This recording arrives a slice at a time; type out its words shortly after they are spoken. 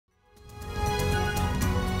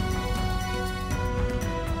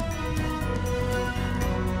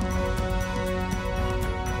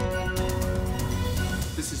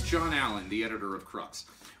the editor of Crux.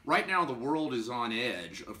 Right now, the world is on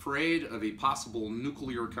edge, afraid of a possible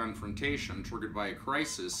nuclear confrontation triggered by a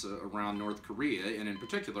crisis around North Korea, and in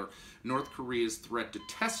particular, North Korea's threat to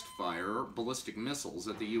test fire ballistic missiles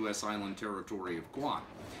at the U.S. island territory of Guam.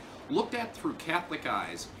 Looked at through Catholic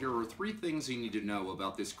eyes, here are 3 things you need to know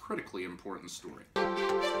about this critically important story.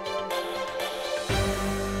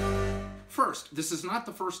 First, this is not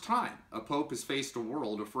the first time a pope has faced a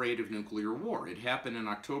world afraid of nuclear war. It happened in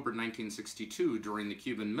October 1962 during the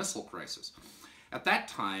Cuban Missile Crisis. At that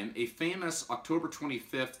time, a famous October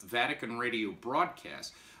 25th Vatican radio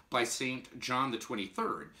broadcast by St. John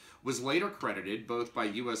XXIII was later credited both by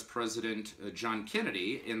U.S. President John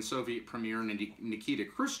Kennedy and Soviet Premier Nikita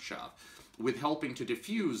Khrushchev with helping to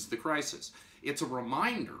defuse the crisis. It's a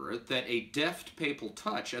reminder that a deft papal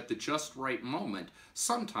touch at the just right moment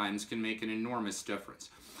sometimes can make an enormous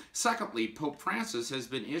difference. Secondly, Pope Francis has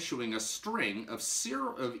been issuing a string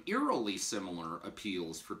of eerily similar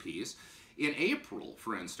appeals for peace. In April,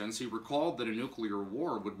 for instance, he recalled that a nuclear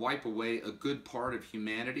war would wipe away a good part of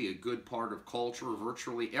humanity, a good part of culture,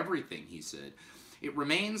 virtually everything, he said. It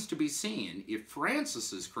remains to be seen if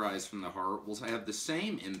Francis's cries from the heart will have the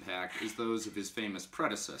same impact as those of his famous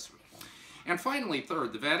predecessor. And finally,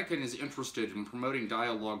 third, the Vatican is interested in promoting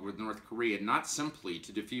dialogue with North Korea not simply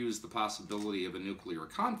to defuse the possibility of a nuclear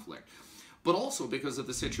conflict, but also because of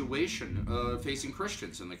the situation facing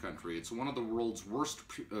Christians in the country. It's one of the world's worst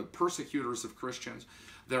persecutors of Christians.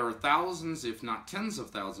 There are thousands, if not tens of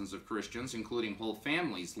thousands of Christians, including whole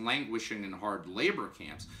families, languishing in hard labor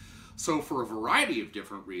camps. So for a variety of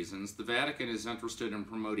different reasons, the Vatican is interested in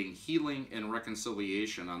promoting healing and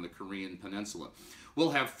reconciliation on the Korean Peninsula.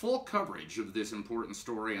 We'll have full coverage of this important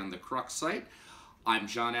story on the Crux site. I'm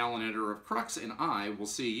John Allen, editor of Crux, and I will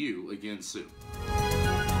see you again soon.